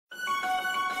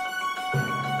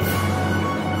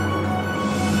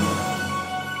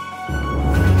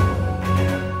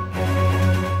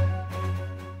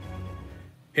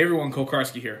Hey everyone,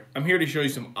 Kokarski here. I'm here to show you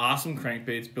some awesome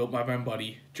crankbaits built by my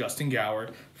buddy Justin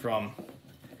Gower from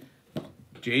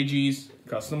JG's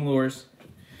Custom Lures.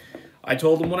 I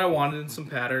told him what I wanted in some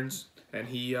patterns, and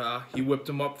he whipped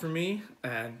them up for me,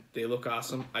 and they look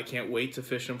awesome. I can't wait to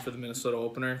fish them for the Minnesota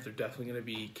opener. They're definitely going to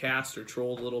be cast or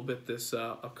trolled a little bit this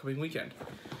upcoming weekend.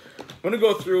 I'm going to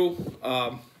go through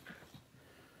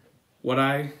what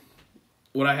I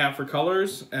have for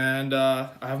colors, and I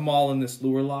have them all in this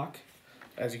lure lock.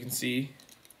 As you can see,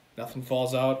 nothing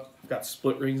falls out. I've got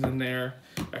split rings in there,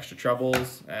 extra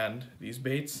trebles, and these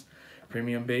baits.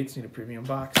 Premium baits need a premium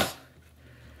box.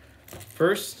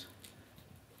 First,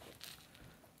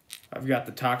 I've got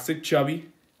the Toxic Chubby.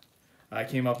 I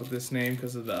came up with this name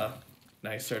because of the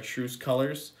nice chartreuse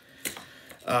colors.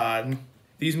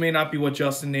 These may not be what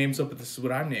Justin names them, but this is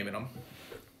what I'm naming them.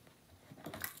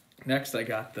 Next, I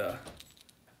got the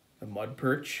Mud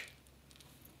Perch.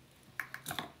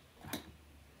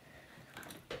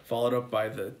 Followed up by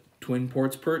the Twin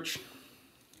Ports Perch.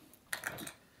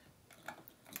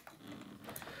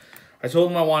 I told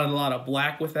him I wanted a lot of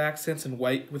black with accents and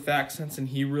white with accents, and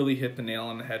he really hit the nail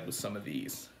on the head with some of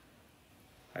these.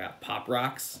 I got Pop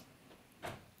Rocks.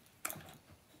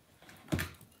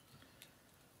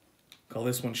 Call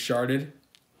this one Sharded.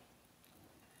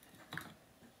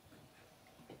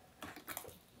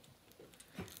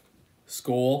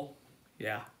 Skull.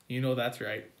 Yeah, you know that's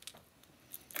right.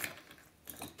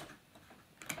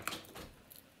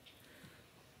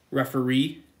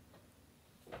 Referee.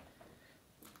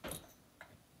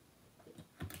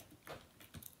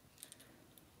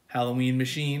 Halloween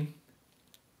Machine.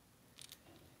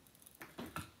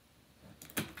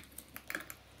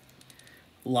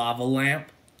 Lava Lamp.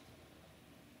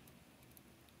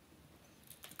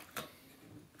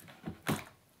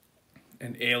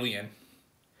 And Alien.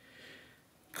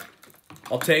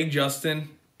 I'll tag Justin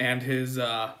and his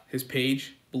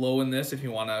page below in this if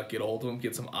you want to get a hold of him,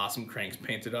 get some awesome cranks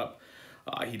painted up.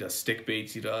 He does stick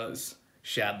baits, he does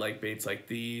shad-like baits like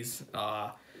these,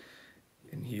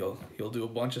 and he'll do a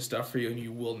bunch of stuff for you, and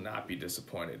you will not be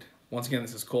disappointed. Once again,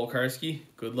 this is Cole Karski.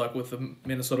 Good luck with the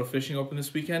Minnesota Fishing Open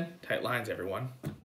this weekend. Tight lines, everyone.